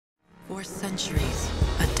For centuries,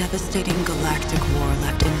 a devastating galactic war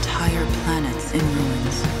left entire planets in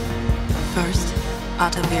ruins. First,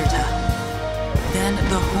 Atavirta. Then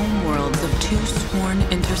the homeworlds of two sworn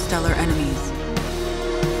interstellar enemies.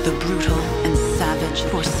 The brutal and savage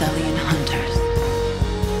Porcellian hunters.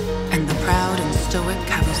 And the proud and stoic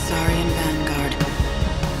Cabusarian vanguard.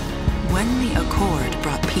 When the Accord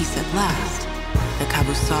brought peace at last, the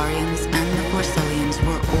Cabusarians and the Porcellians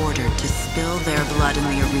were ordered to spill their blood in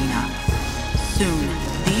the arena. Soon,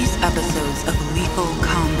 these episodes of lethal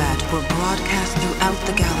combat were broadcast throughout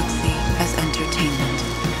the galaxy as entertainment.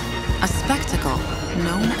 A spectacle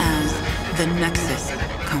known as the Nexuiz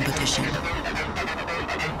competition.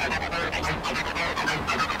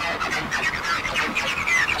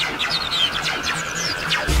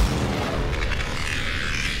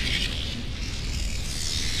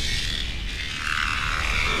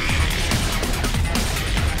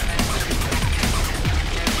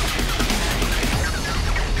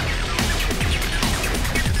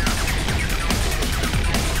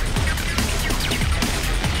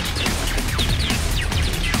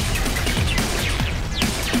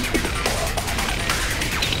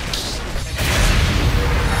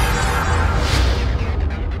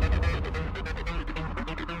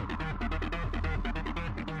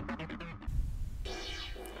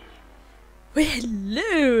 Well,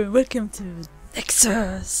 hello! Welcome to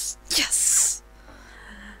Nexuiz! Yes!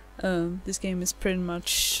 This game is pretty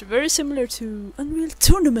much very similar to Unreal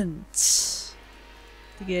Tournament!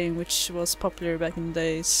 The game which was popular back in the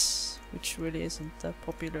days, which really isn't that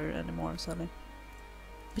popular anymore, sadly.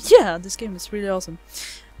 But yeah, this game is really awesome.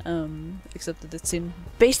 Except that it's in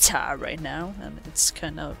beta right now, and it's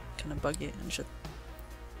kind of buggy and shit.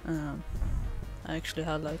 I actually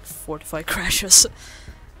had like 45 crashes.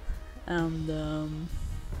 And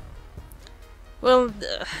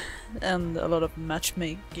and a lot of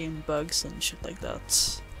matchmaking bugs and shit like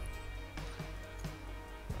that.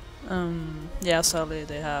 Yeah, sadly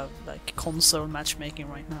they have like console matchmaking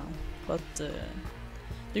right now, but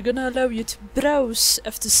they're gonna allow you to browse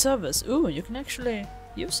after service. Ooh, you can actually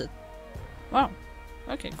use it. Wow.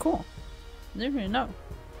 Okay, cool. Didn't really know.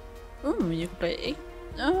 Ooh, you can play 8.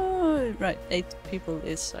 Oh, right, 8 people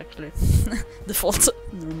is actually default.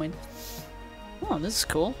 Never mind. Oh, this is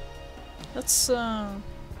cool. Let's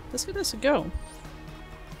give this a go.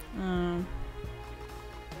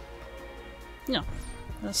 Yeah,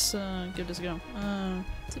 let's give this a go.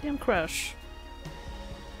 TDM crash.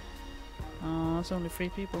 Oh, it's only 3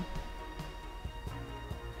 people.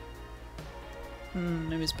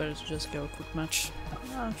 Maybe it's better to just go quick match.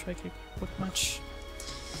 I'll try quick match.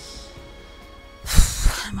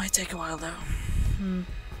 It might take a while though.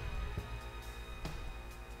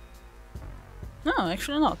 No,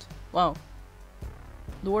 actually not. Wow.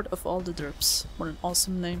 Lord of all the derps. What an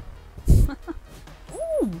awesome name.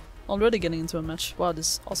 Ooh! Already getting into a match. Wow,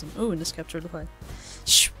 this is awesome. Ooh, and this captured the flag.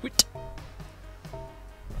 Sweet!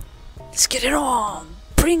 Let's get it on!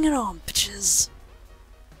 Bring it on, bitches!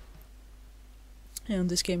 And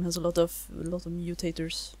this game has a lot of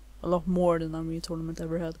mutators. A lot more than Unreal Tournament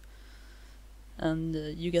ever had. And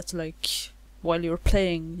you get to, like, while you're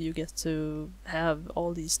playing, you get to have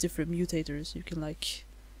all these different mutators. You can, like,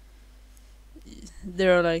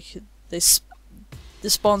 there are like they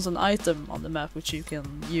spawns an item on the map which you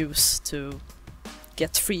can use to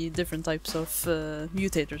get 3 different types of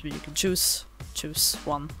mutators. But you can choose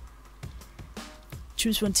one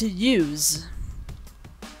to use.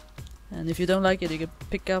 And if you don't like it, you can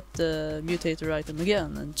pick up the mutator item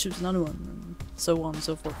again and choose another one, and so on and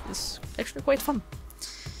so forth. It's actually quite fun.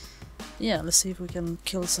 Yeah, let's see if we can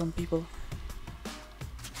kill some people.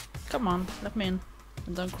 Come on, let me in.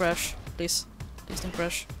 And don't crash, please. Please don't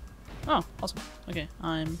crash. Oh, awesome. Okay,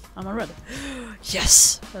 I'm on red.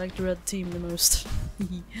 Yes! I like the red team the most.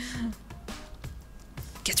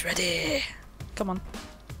 Get ready! Come on.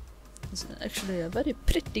 It's actually a very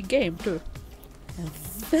pretty game too. And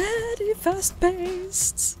very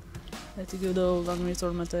fast-paced! Like the good old Unreal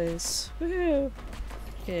Tournament days. Woohoo!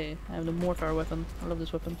 Okay, I have the mortar weapon. I love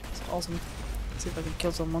this weapon. It's awesome. Let's see if I can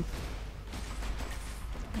kill someone.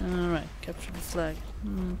 Alright, capture the flag.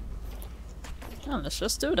 Oh, let's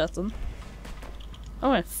just do that then.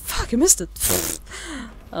 Oh wait, fuck, I missed it!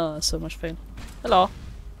 Oh, so much pain. Hello!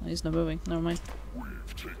 Oh, he's not moving, never mind.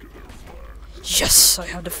 Yes! I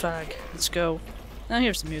have the flag! Let's go. Now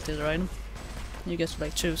here's the mutator item. You get to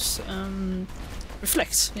like choose.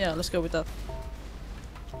 Reflect. Yeah, let's go with that.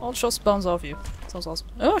 All shots bounce off you. Sounds awesome.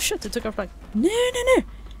 Oh shit, they took our flag. No, no, no!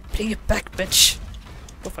 Bring it back, bitch!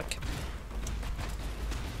 Oh fuck.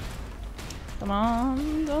 Come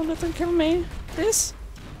on, don't let them kill me, please.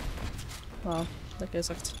 Wow, That guy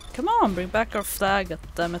sucked. Come on, bring back our flag, god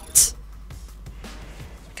damn it.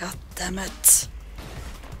 God damn it.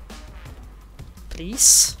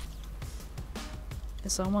 Please?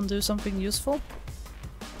 Can someone do something useful?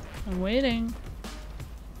 I'm waiting.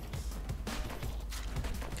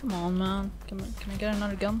 Come on, man. Can I get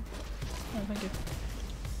another gun? Oh, thank you.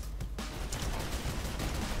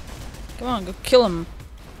 Come on, go kill him!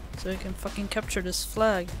 So we can fucking capture this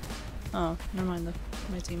flag. Oh, never mind that.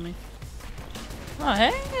 My teammate. Oh,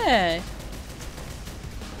 hey!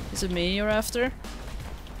 Is it me you're after?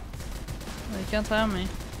 Oh, you can't have me.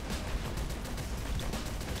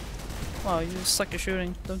 Wow, you suck at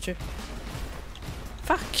shooting, don't you?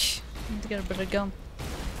 Fuck! I need to get a better gun.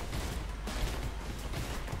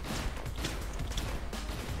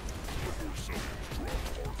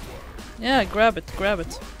 Yeah, grab it, grab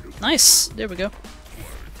it. Nice! There we go.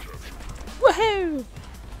 Woohoo!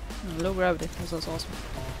 Oh, low gravity, that's awesome.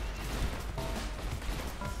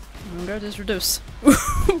 And gravity is reduced.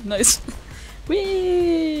 Nice!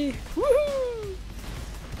 Whee! Woohoo!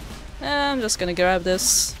 I'm just gonna grab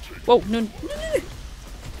this. Whoa, no, no, no.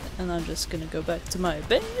 And I'm just gonna go back to my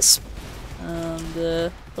base.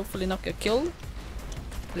 And hopefully not get killed.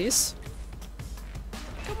 Please.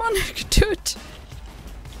 Come on, you can do it!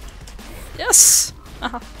 Yes!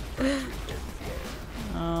 Haha.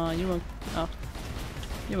 You won't. Oh.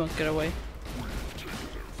 You won't get away.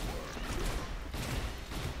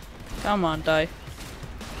 Come on, die.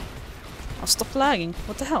 I'll stop lagging.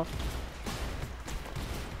 What the hell?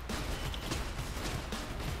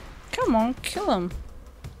 Come on, kill him.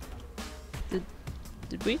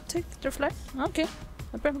 Did we take their flag? Okay.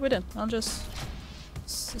 Apparently we did. I'll just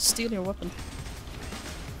steal your weapon.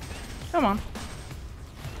 Come on.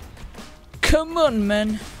 Come on,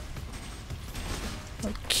 man.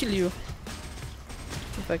 I'll kill you.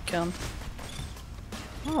 If I can.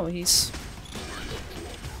 Oh, he's...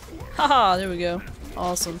 Haha, there we go.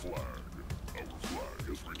 Awesome.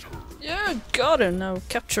 Yeah, got him! Now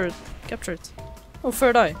capture it. Capture it. Oh,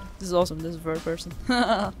 third eye. This is awesome. This is third person.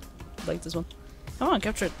 I like this one. Come on,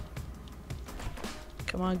 capture it.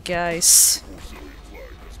 Come on, guys.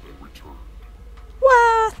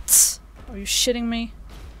 What? Are you shitting me?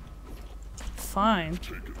 Fine.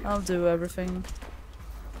 I'll do everything.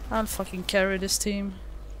 I'll fucking carry this team.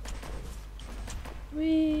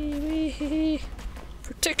 Wee.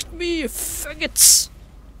 Protect me, you faggots!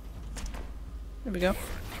 There we go.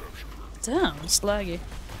 Damn, it's laggy.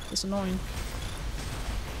 It's annoying.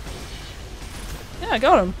 Yeah, I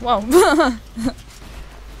got him! Wow.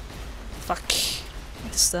 Fuck.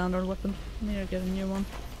 The standard weapon. I need to get a new one.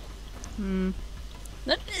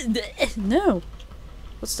 No!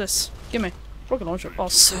 What's this? Gimme. Rocket launcher.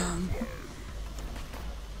 Awesome.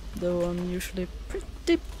 Though I'm usually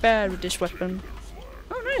pretty bad with this weapon.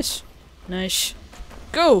 Oh, nice. Nice.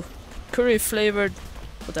 Go! Curry flavored.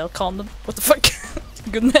 What the hell? Condom? What the fuck?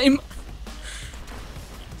 Good name.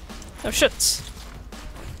 Oh shit.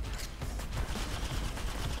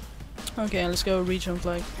 Okay, let's go regional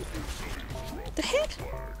flag. What the heck?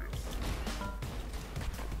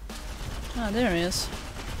 Ah, there he is.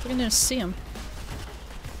 I didn't even see him.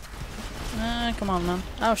 Ah, come on, man.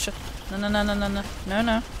 Oh shit. No. No.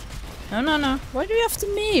 Why do you have to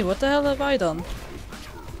me? What the hell have I done?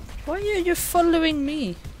 Why are you following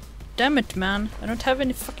me? Damn it, man. I don't have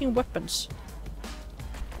any fucking weapons.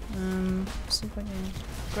 See if I can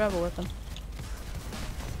grab a weapon.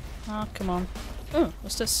 Ah, come on. Oh,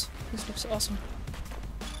 what's this? This looks awesome.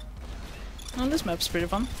 Oh, this map's pretty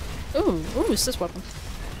fun. Ooh, it's this weapon.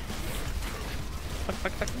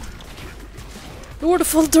 Fuck. You're the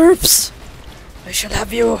full derps! I shall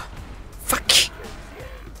have you! Fuck!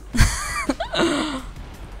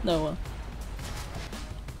 No one.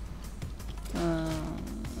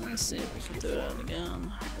 Let's see if we can do that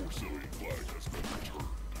again.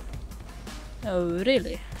 Oh,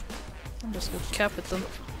 really? I'm just gonna cap it then.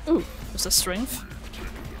 Ooh, was that strength?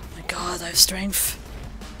 Oh my god, I have strength!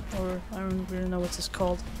 Or, I don't really know what this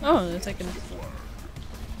called. Oh, they're taking it.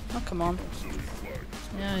 Oh, come on.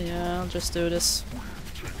 Yeah, I'll just do this.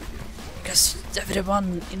 Because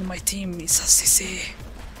everyone in my team is a sissy.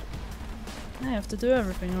 I have to do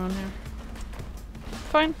everything around here.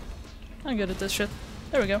 Fine. I'm good at this shit.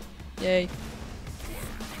 There we go. Yay.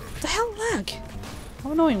 What the hell, lag?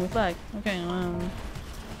 How annoying with lag. Okay,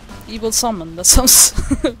 evil summon. That sounds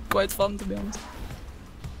quite fun, to be honest.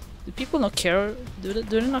 Do people not care? Do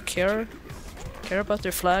they not care about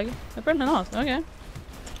their flag? Apparently not. Okay.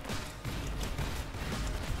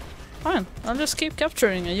 Fine. I'll just keep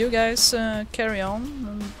capturing and you guys carry on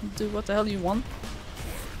and do what the hell you want.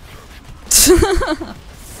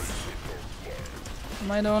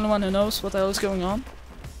 Am I the only one who knows what the hell is going on?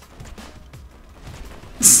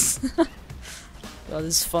 Oh,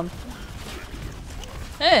 this is fun.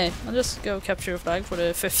 Hey, I'll just go capture a flag for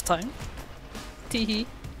the 5th time. Teehee.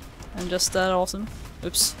 I'm just that awesome.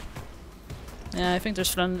 Oops. Yeah, I think there's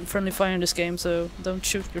friendly fire in this game, so don't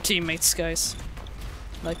shoot your teammates, guys.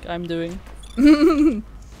 Like I'm doing. Can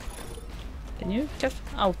you get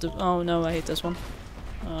out of— oh no, I hate this one.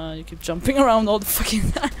 You keep jumping around all the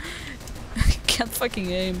fucking— I can't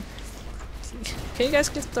fucking aim. Can you guys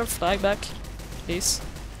get our flag back? Please?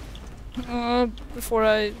 Before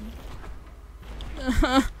I—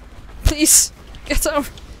 please! Get our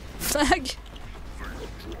flag!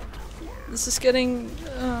 This is getting—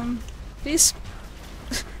 please?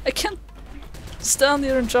 I can't stand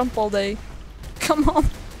here and jump all day. Come on!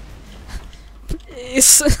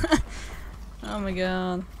 Please! Oh my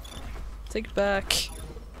god. Take it back.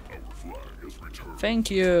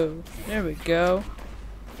 Thank you. There we go.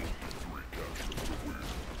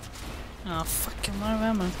 Oh fuck, I'm out of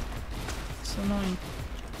ammo. So annoying.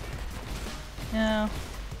 Yeah.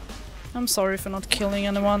 I'm sorry for not killing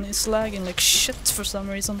anyone. It's lagging like shit for some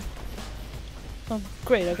reason. Oh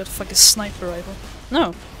great, I got a fucking sniper rifle.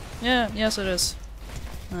 No! Yeah, yes it is.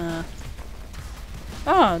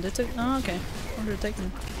 Oh, they took— oh okay. What did they take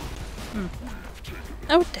me?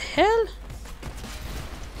 Oh, what the hell?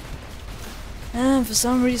 And for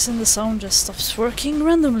some reason the sound just stops working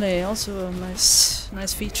randomly. Also a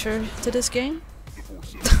nice feature to this game.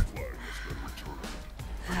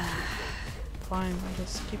 Fine, I'll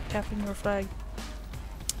just keep capping your flag.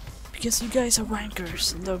 Because you guys are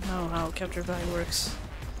wankers and don't know how capture flag works.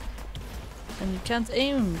 And you can't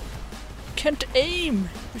aim. Can't aim!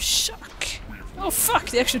 You suck! Oh fuck,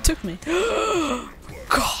 they actually took me.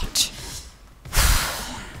 God!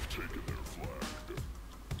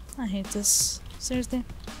 I hate this. Seriously?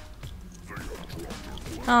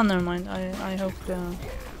 Oh, never mind. I hope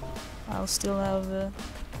I'll still have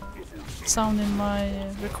sound in my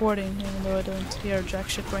recording, even though I don't hear jack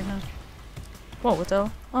shit right now. Whoa, what the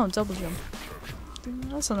hell? Oh, double jump.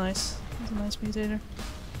 That's a nice mutator.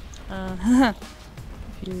 If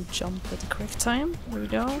you jump at the correct time, there we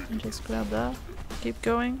go, and just grab that. Keep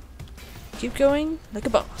going. Keep going like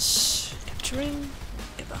a boss. Capturing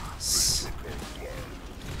like a boss.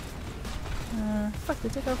 Fuck, they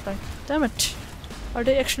took our flag. Damn it! Are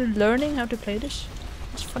they actually learning how to play this?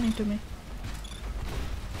 It's funny to me.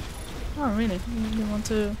 Oh, really? You want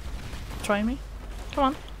to try me? Come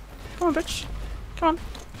on. Come on, bitch. Come on.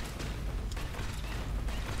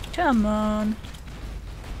 Come on.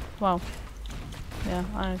 Wow. Yeah,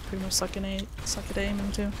 I pretty much suck at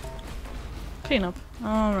aiming too. Clean up.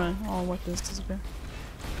 Alright, all weapons disappear.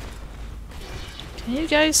 Can you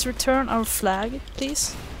guys return our flag,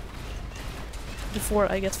 please?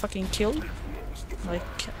 Before I get fucking killed.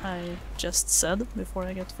 Like I just said, before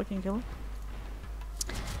I get fucking killed.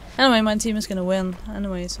 Anyway, my team is gonna win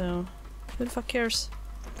anyway, so who the fuck cares?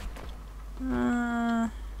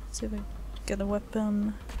 Let's see if I get a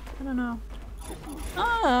weapon. I don't know.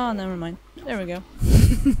 Oh, never mind. There we go.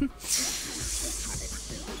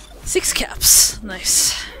 6 caps.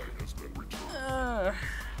 Nice.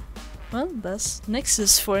 Well, that's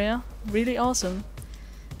Nexuiz for you. Really awesome.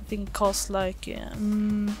 I think it costs like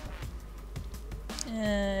 8.99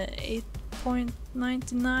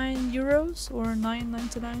 euros or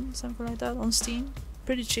 9.99, something like that on Steam.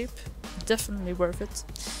 Pretty cheap. Definitely worth it.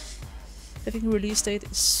 I think the release date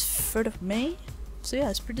is 3rd of May. So yeah,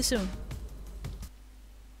 it's pretty soon.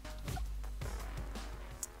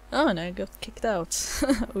 Oh, and I got kicked out.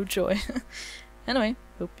 Oh joy. Anyway,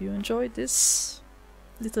 hope you enjoyed this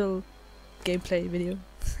little gameplay video.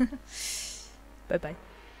 Bye bye.